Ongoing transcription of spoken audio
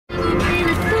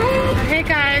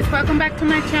welcome back to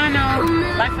my channel,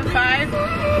 Life of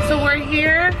 5. So we're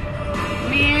here,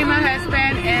 me and my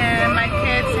husband and my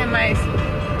kids and my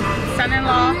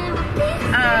son-in-law,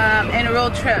 in a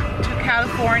road trip to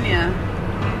California.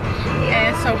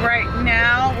 And so right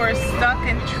now we're stuck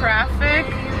in traffic.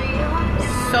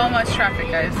 So much traffic,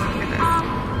 guys. Look at this.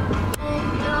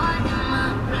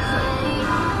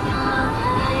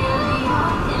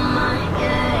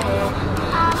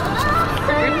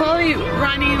 We're probably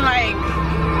running like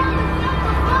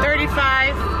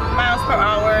 35 miles per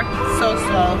hour, so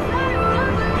slow.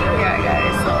 Yeah,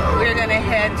 guys, so we're gonna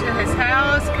head to his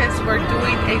house because we're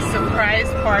doing a surprise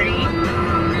party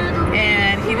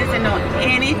and he doesn't know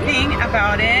anything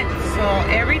about it. So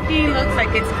everything looks like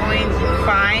it's going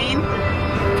fine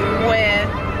with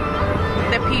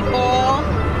the people.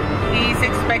 He's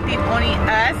expecting only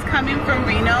us coming from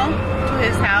Reno to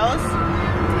his house.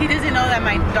 He doesn't know that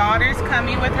my daughter's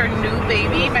coming with her new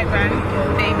baby, my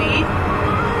grandbaby,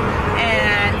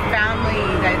 and family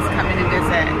that's coming to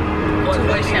visit to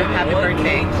wish him happy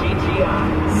birthday.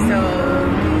 So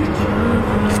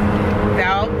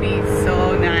that'll be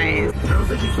so nice.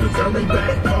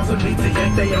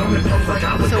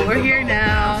 So we're here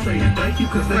now.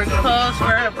 We're close.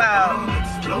 We're about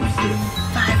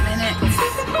 5 minutes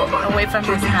away from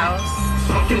his house.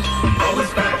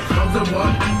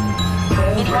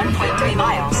 In 1.3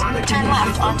 miles, turn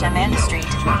left onto Amanda Street.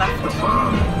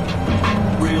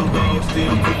 Real dogs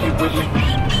still cooking with me.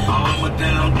 All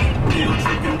down, still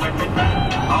tricking with me.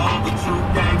 All the true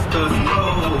gangsters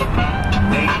know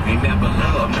they ain't never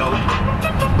loved no.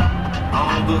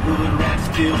 All the hood rats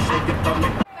still shaking from me.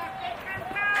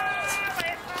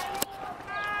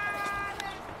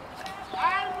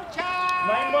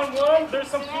 911, there's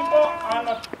some people,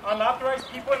 unauthorized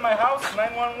people in my house.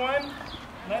 911.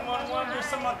 911, there's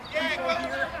some people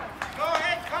here. Go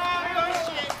ahead, call your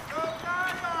shit. Go call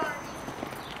yours.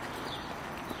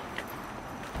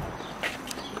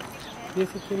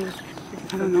 Yes, it is.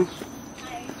 I don't know.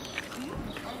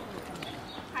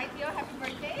 Hi, Theo. Happy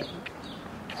birthday.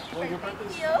 Oh, your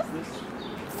birthday's Theo.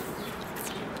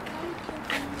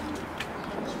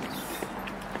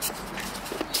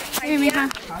 Hey, mija.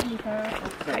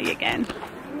 Hi again.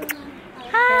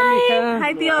 Hi.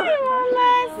 Hi, Theo.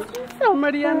 So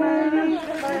Mariana.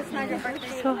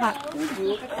 So hot.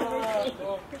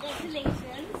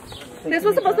 This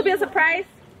was supposed to be a surprise.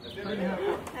 But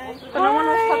no one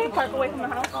was supposed to park away from the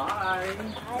house.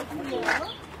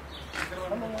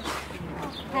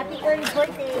 Happy early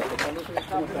birthday.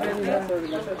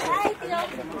 Hi, Theo.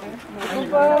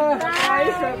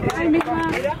 Hi, mija.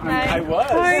 I was.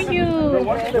 How are you?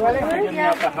 What did they get me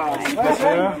out the house?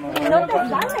 No te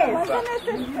sales.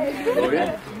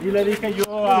 Y le dije yo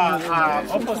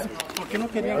pues, ¿por qué no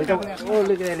querían carne?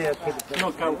 No,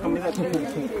 comida china.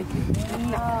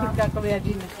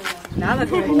 Nada.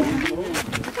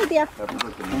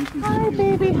 Hi,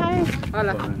 baby. Hi.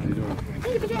 Hola.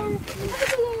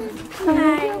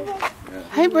 Hi.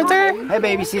 Hi, brother. Hi,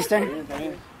 baby sister.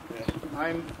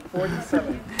 I'm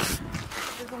 47.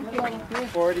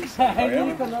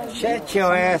 47. Shut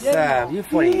your ass up. You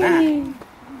 49.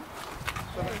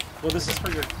 Well, this is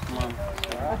for your mom.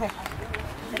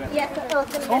 Yes,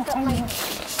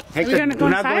 Hector, do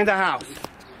not go in the house.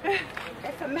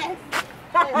 it's a mess.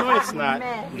 No, it's not.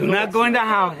 Do not go in the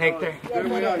house, Hector. Hector, Do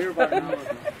not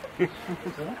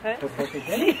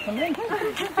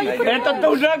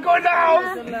go in the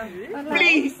house.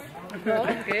 Please.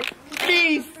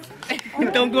 Please.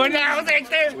 Don't go in the house,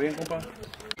 Hector.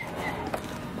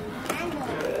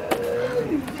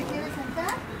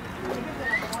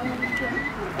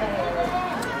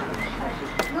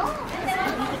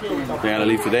 They're gonna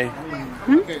leave today.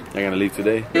 They're gonna leave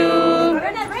today.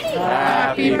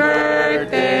 Happy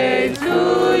birthday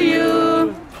to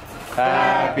you.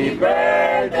 Happy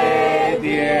birthday,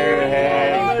 dear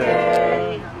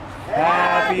Hector.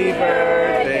 Happy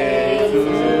birthday to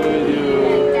you.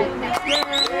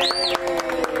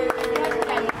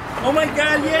 Oh my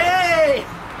God, yay!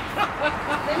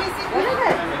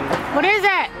 What is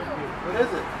it? What is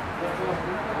it?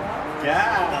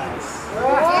 Gas.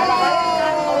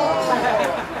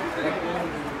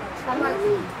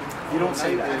 You don't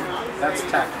say that. That's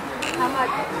tacky.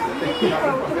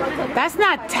 That's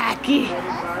not tacky.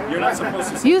 You're not supposed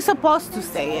to say You're supposed to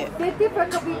say it. 50 for a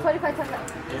copy, 25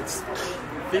 cents. it's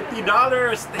 $50.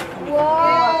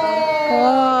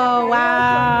 Oh,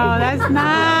 wow. That's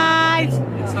nice.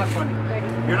 It's not funny.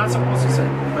 You're not supposed to say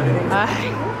it, but it is.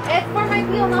 It's for my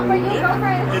Theo, not for you,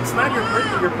 girlfriend. It's not your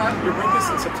birthday. Your birthday's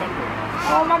in September.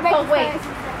 Oh, my baby. Wait.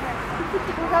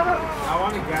 I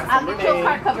want to gas. I'll get you a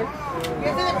car cover.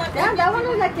 Damn, that one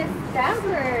is like a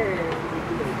sampler.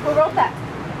 Who wrote that?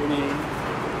 Renee.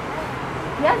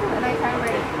 He has a nice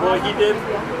handwriting. Well, he did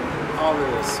all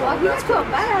of this. So Well, he went that's to a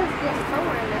good. badass gift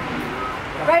somewhere in there.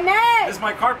 Renee! Is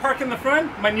my car parked in the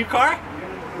front? My new car?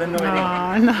 Then no, it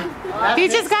ain't. No. He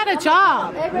just got a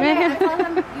job. Hey, Renee, I told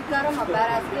him you got him a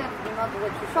badass gift. You know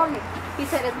what you showed me. He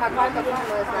said, "Is my car in the front?"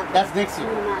 No, it's not. That's next year.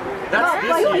 That's No,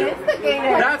 this but you year.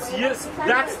 instigated.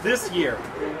 That's this year.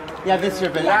 Yeah, this year,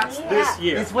 but That's this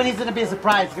year. it's when he's gonna be a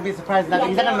surprise. It's gonna be a surprise. He's not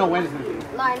gonna know when it's gonna be.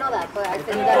 No, I know that, but I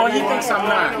said you Oh, got he thinks I'm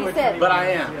not, He said, but I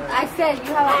am. I said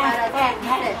you have a badass gift. He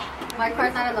said, my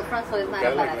car's not in the front, so it's not a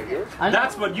badass gift.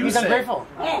 That's what you He's said. ungrateful.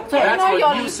 That's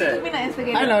what you said.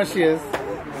 I know she is.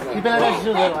 You've been like that since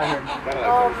you were little, I heard.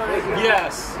 Oh my god.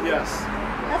 Yes, yes.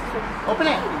 That's true. Open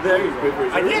it. There you go.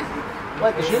 I did.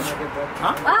 What, the shoes?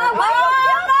 Ah, why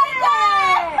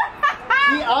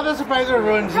See, all the surprises are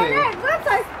ruined you shit.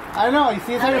 website? I know, you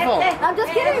see, it's not your fault. I'm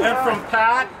just kidding. And from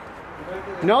Pat.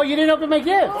 No, you didn't open my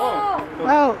gift. Oh.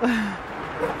 Oh.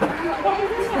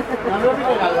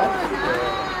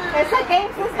 It's a game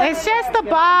system. It's just the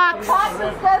box.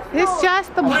 It's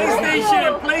just the box.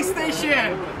 PlayStation,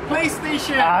 PlayStation,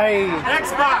 PlayStation, Ay,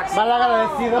 Xbox. mal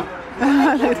agradecido.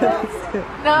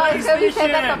 No, it's because you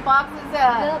said that the box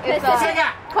is it's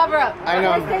Sega. a cover up. I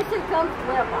know. PlayStation comes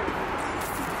with a box.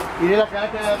 Y de la cara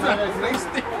que mal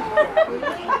agradecido.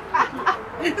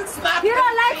 It's not. You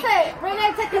don't like it.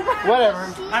 Renee, take it back. Whatever.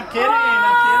 I'm kidding.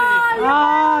 I'm kidding.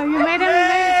 Oh, you made him.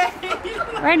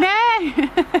 Renee.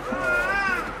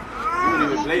 You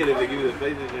wouldn't even play it if they give you the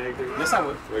PlayStation. Yes, I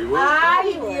would. Or you would? Well, I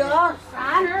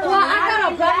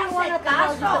got a brand new one at the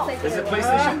house. Is it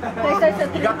PlayStation? PlayStation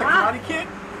 3. You got the Karate Kid?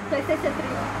 PlayStation 3.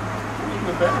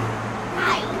 Even better.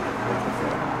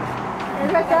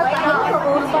 It's right there at the house.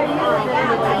 Owned by you.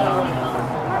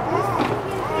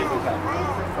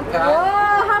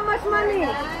 Whoa, how much money?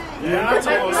 You're not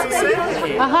supposed to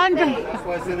say. 100.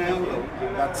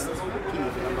 That's $50.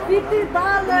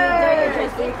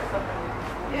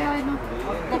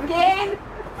 ¿De quién?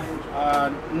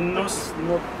 no.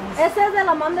 Ese es de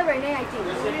la mom de Renee, I think.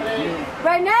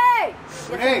 Renee!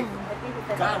 Hey,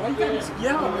 God, why you guys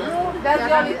yell? That's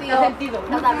the only thing. Sentido.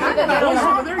 Those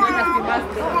over there,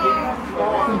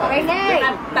 Renee!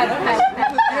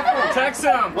 text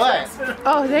him. what?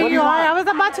 Oh, there you are. I was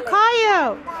about to call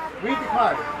you. Read the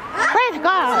card. Praise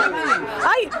God.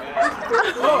 Ay.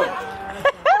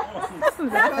 That's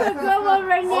a good one,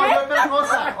 Renee. Oye,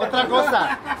 otra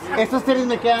cosa. Estos tenis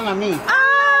me quedan a mí.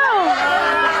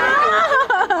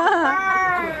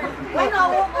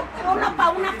 Bueno, uno para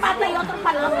una pata y otro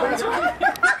para la otra.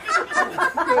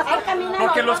 Él camina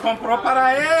Porque los compró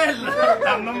para él,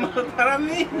 no para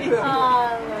mí.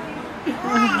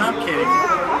 I'm kidding.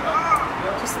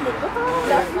 Just a little.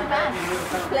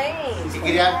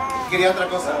 Y quería otra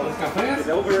cosa.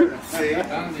 Sí.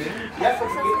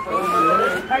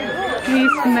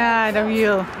 He's mad of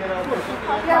you.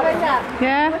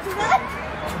 Yeah?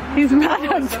 He's mad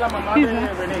of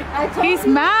you. He's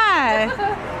mad.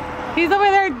 He's over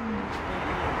there.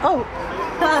 Oh.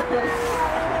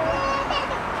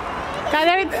 Got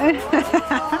everything.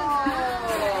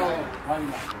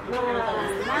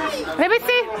 Let me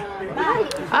see.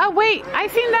 Oh, wait. I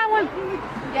seen that one.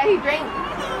 Yeah, he drank.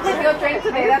 He drank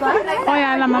today. That's why. Oh,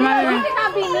 yeah, la mamá You know, de... he did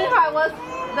not be me how I was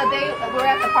the day we were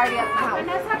at the party at the house.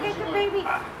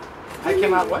 I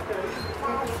came out what?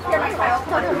 Here, my child.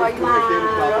 Talk about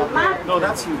you. No,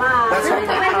 that's you. That's all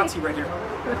my Patsy right here.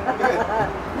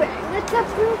 It's a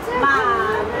princess.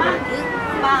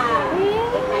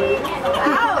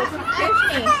 Ouch! Pinch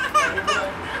me.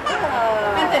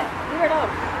 Leave it up.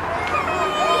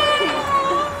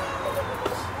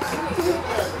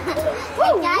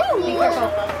 Woo! Be careful.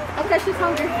 Okay, she's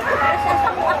hungry.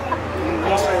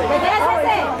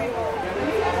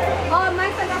 Oh,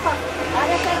 nice and Rafa.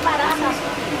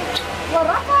 Well,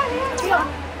 Rafa,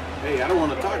 Hey, I don't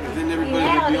want to talk because then everybody's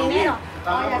going to be on me.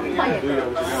 Oh, yeah, be quiet. Do what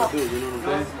you got to do, you know what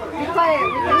I'm saying? Be quiet. We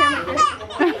can hear me.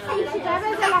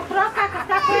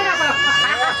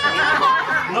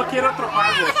 No quiero otro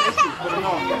pago, pero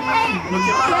no. No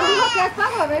quiero ¿Quién pago. dijo que es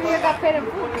pago? Maybe you got paid in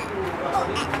full.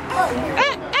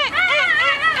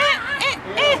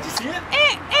 Did you see it?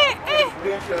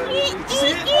 Did you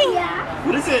see it?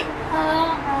 What is it?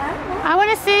 I want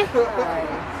to see.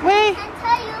 Wait.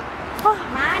 Oh.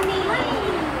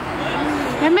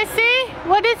 Let me see.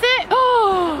 What is it?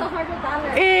 Oh,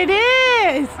 $100. it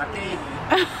is. Aquí.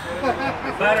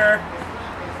 Better.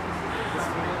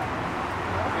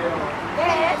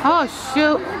 Oh,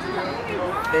 shoot.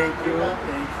 Thank you.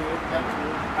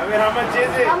 I mean, how much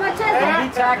is it? How much is Don't it?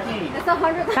 be tacky. It's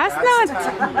 $100. That's not...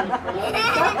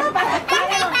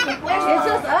 It's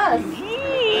just us.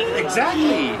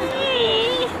 Exactly.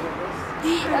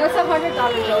 That's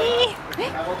 $100.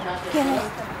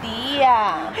 Tía.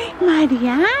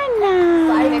 Mariana.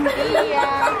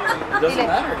 Doesn't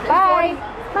matter. Bye.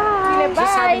 Bye.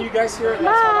 Just having you guys here. That's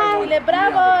all I want. Dile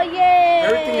bravo. Yay.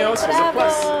 Everything else is a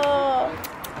plus.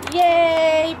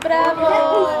 Yay. Bravo.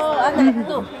 Ándale,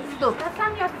 tú.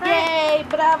 Yay.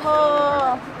 Bravo.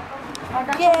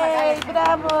 Yay.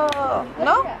 Bravo.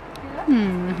 ¿No?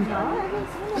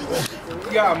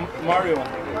 Yeah, Mario.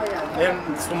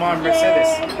 And su mom, Mercedes.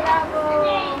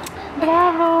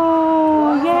 Bravo.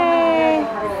 Yay.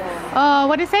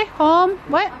 What did it say? Home?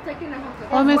 What?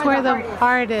 Home is where the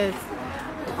heart is.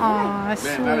 Aw,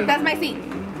 sweet. That's my seat.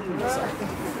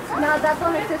 No, that's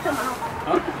on the system.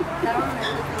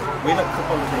 Wait a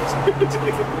couple of days.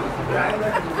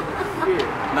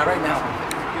 Not right now.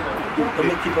 Don't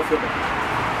make people feel bad.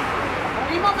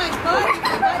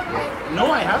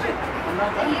 No, I haven't.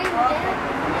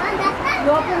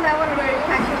 You open that one already.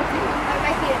 Right here.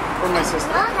 For my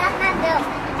sister.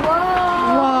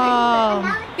 Whoa.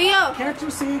 Tío. Can't you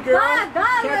see, girl?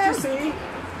 Can't you see?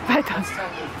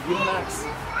 Give an axe.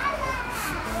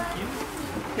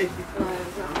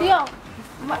 Tío.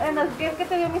 ¿En los gifts que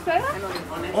te dio mi suegra?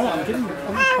 Oh, I'm kidding.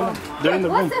 They're in the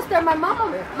room. What sister? My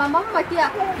mom, my tia.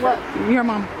 What? Your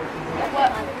mom.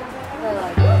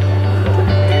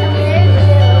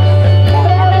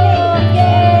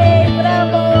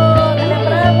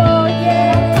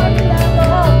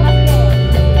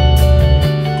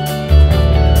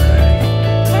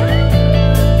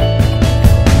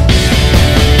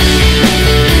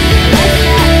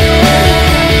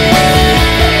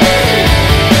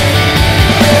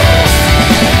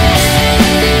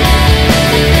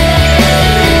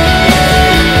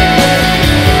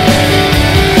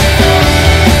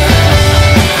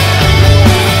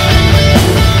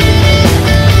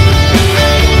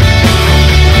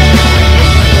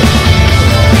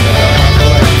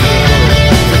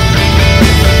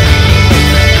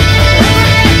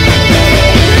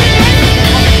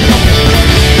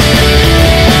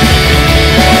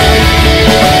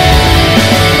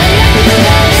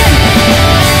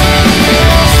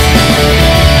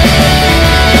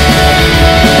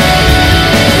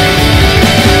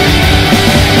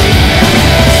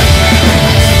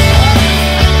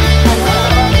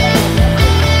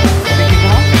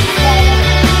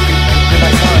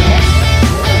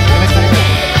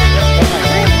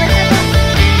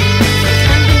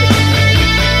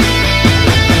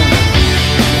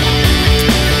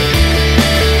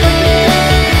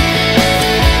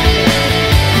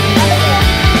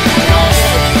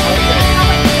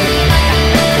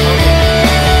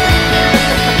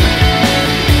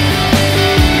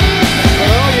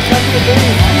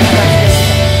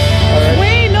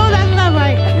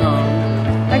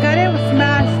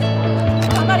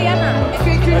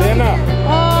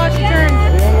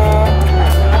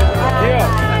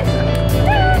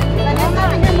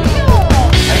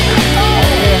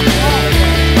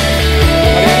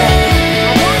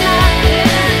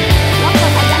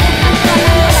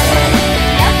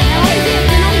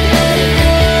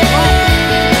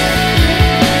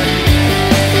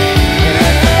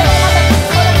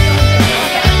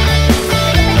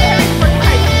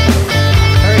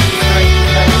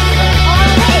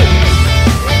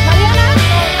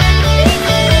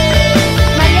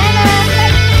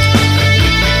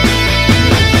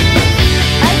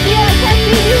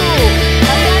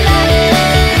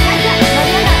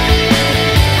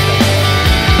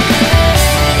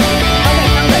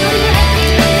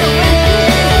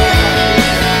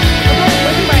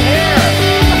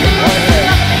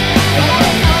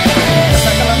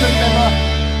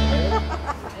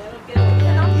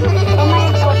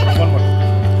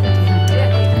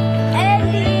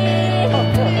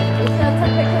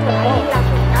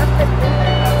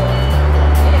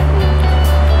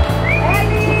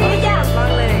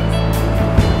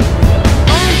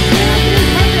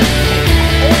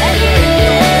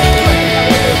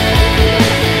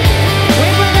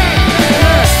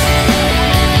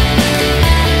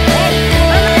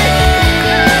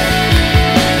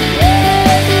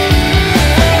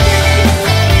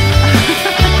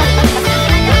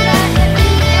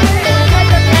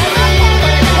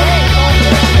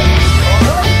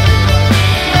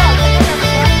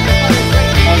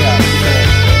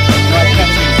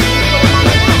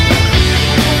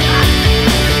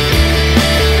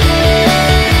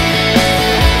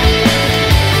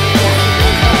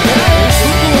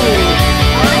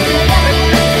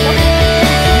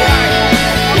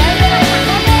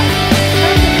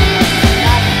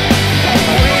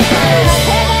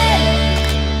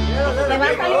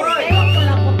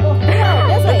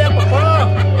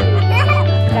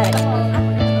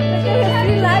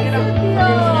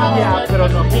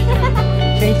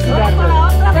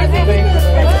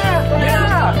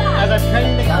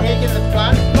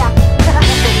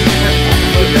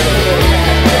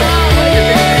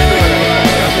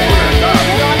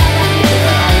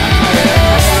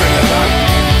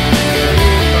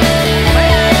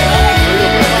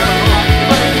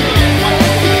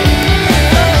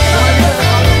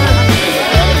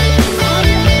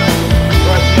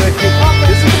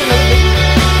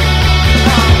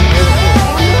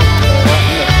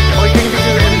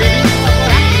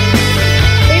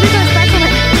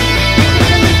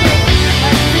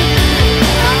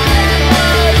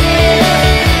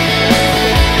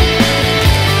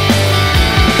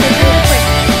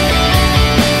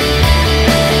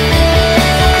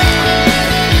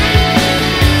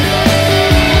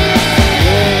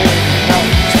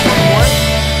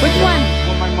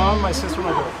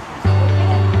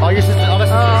 Oh, your sister. Oh,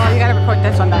 that's Oh, you gotta record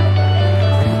this one though.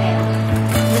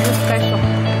 This is special.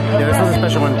 yeah, this one's a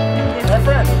special one. My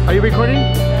friend. Are you recording?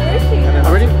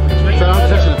 Already? So I don't have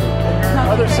to touch anything.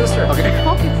 Other sister. Okay.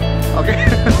 Focus. Okay.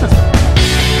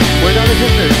 Where's the other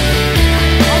sisters?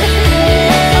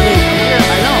 I mean, here,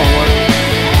 I know.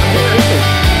 The sisters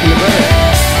and the brother.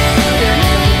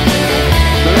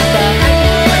 ¿Dónde está?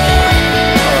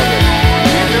 Oh, okay.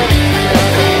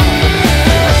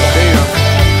 There you go.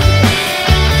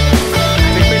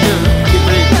 Take pictures. Keep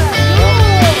reading.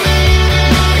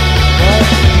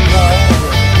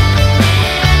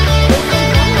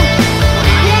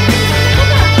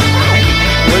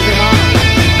 Where's your mom?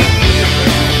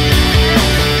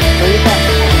 Ahorita.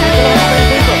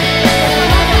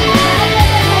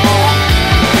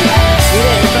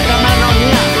 Mire, esta cámara no es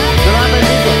mía. No la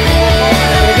permito.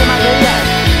 Es de más de ella.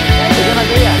 Es de más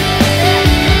de ella.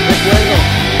 Recuerdo.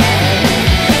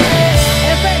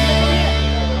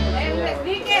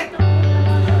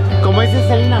 Como dice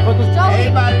Selena, fotos.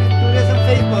 Everybody do this on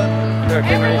Facebook.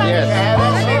 Okay, right? Yes. Yeah,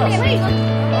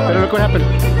 that's But look what happened.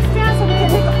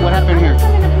 What happened here?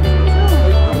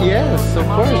 Yes, of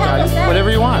course. Whatever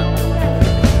you want.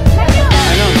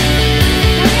 I know.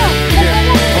 Here,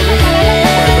 hold this.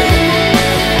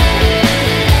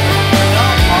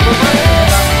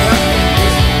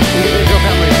 Individual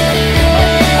families.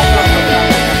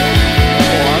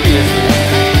 Oh, obviously.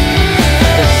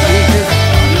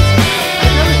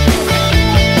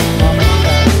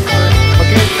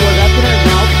 Okay, so that's in our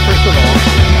mouth, first of all.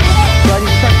 So I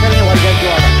need to start telling you why you guys do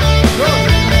all that.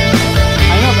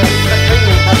 I know, but I need to start telling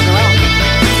you and passing around.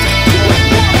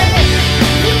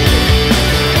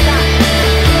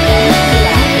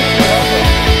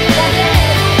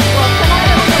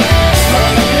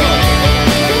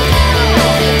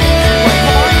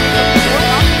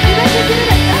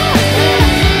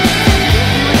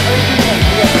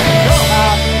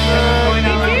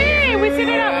 Hey, we said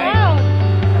it out loud.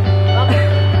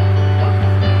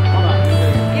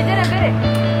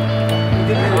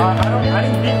 I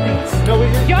didn't beat things. No, we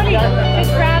just... Johnny,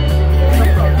 just grab and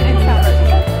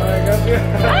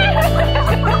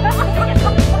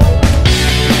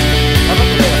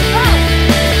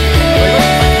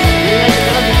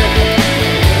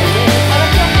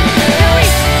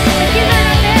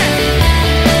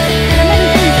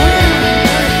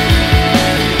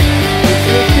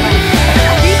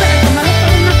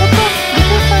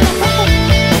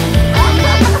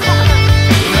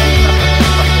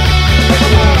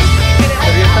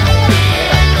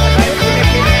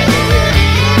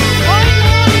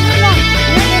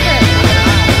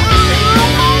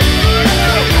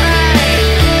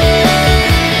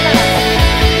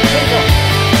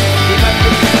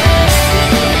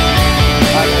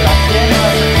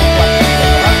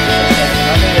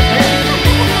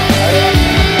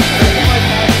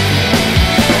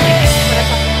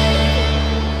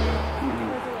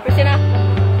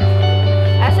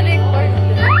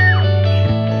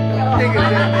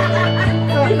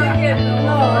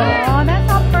Oh, that's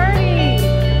so pretty.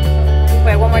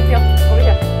 Wait, one more tail. Over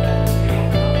here.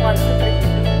 1, 2, 3.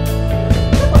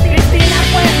 Cristina,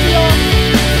 puesto.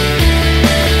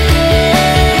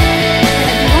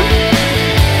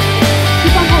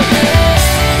 Keep on holding.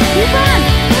 Keep on.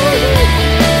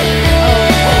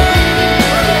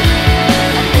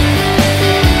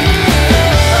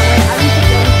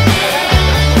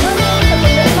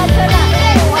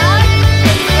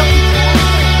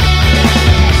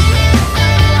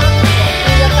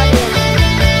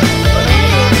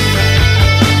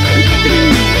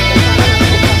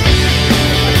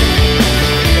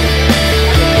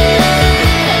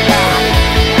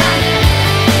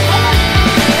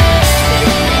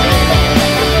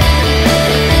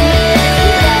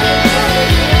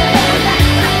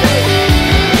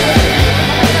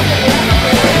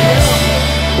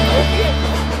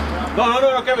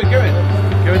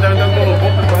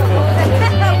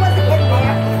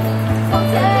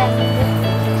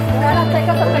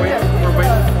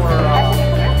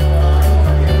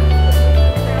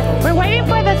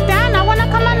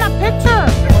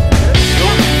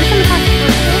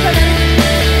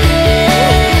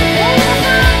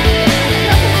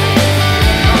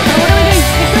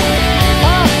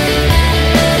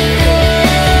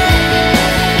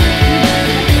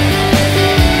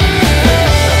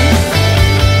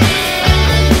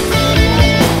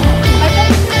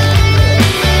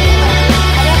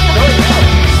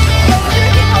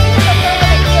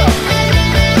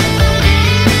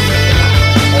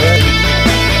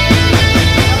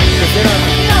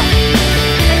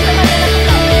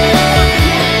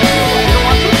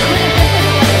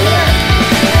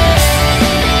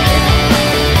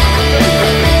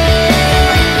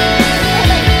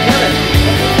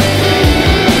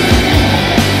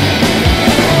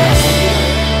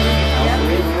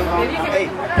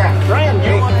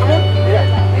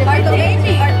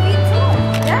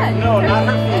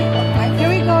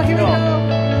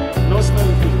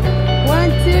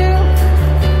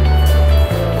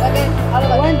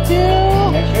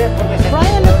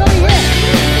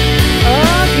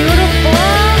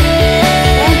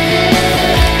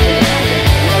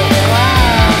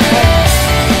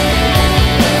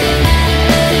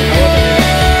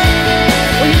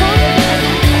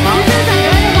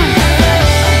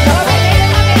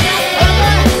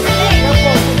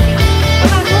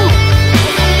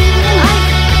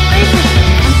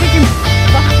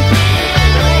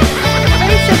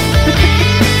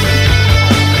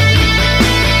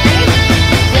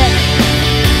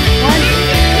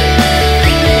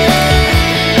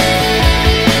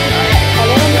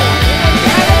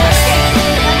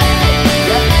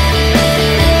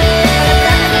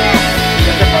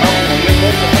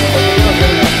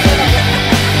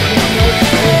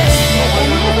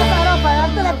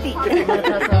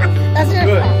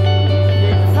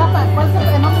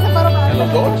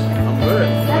 los dos.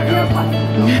 I'm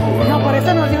good. No, por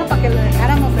eso nos dijo para que lo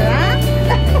dejáramos, ¿verdad?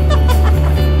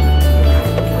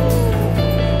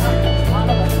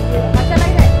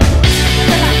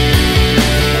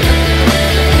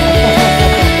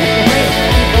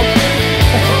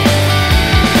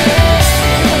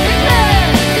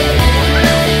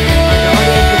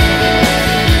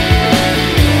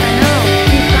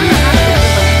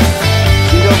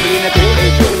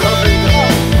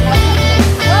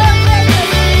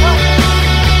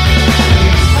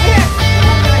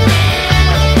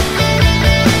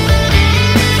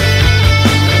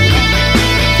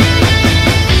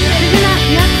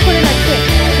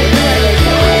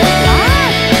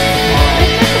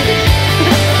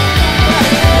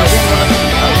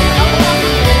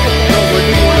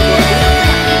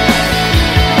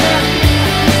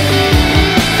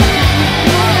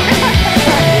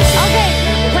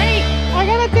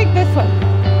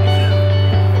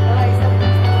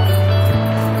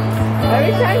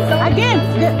 Again.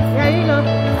 There you go.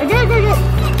 Again.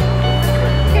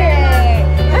 Okay.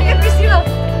 Look at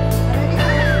Priscilla.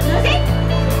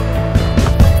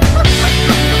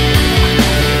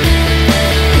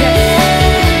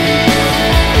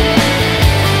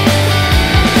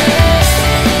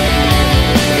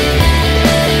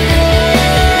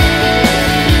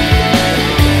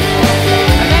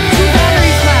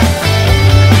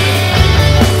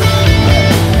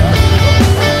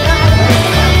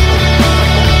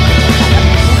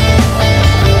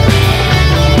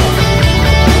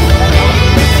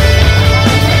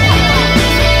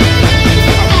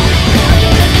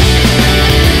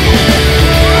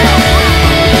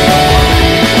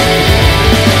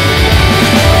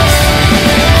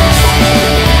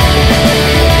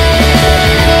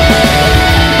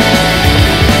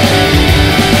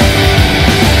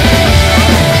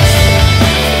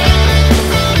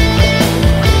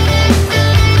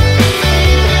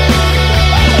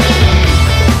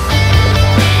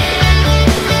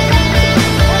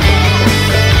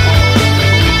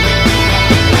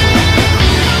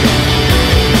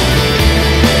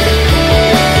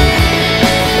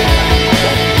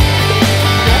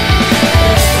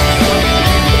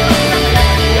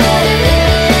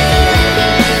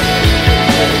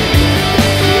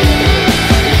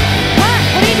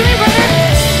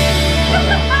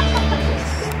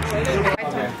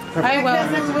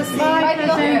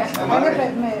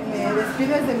 ¿Me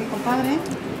despides de mi compadre?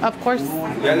 Of course.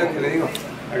 Ya lo que le digo.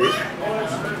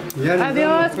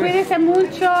 Adiós, cuídese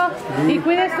mucho y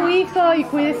cuide a su hijo y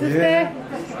cuídese usted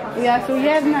y a su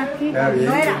yerna aquí.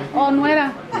 Nuera. Oh,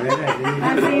 nuera.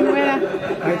 Ah, sí, nuera.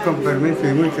 Ay, con permiso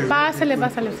y muchas Pásale,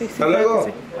 sí. Hasta luego.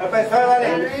 Sí.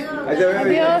 Ahí te veo.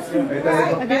 Adiós.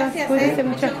 Adiós, cuídese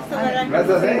mucho.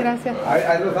 Gracias, Sí, gracias.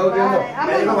 Ahí lo estamos viendo.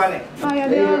 Ahí no vale. Ay,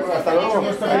 adiós. Hasta luego.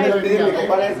 Ahí lo pedí mi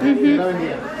compadre.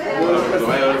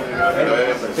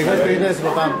 Tengo experiencia de su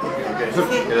papá.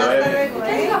 Que le vaya bien.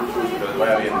 Que les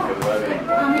vaya bien.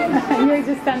 You're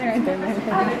just standing right there. I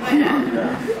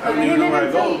don't even know where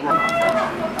I go.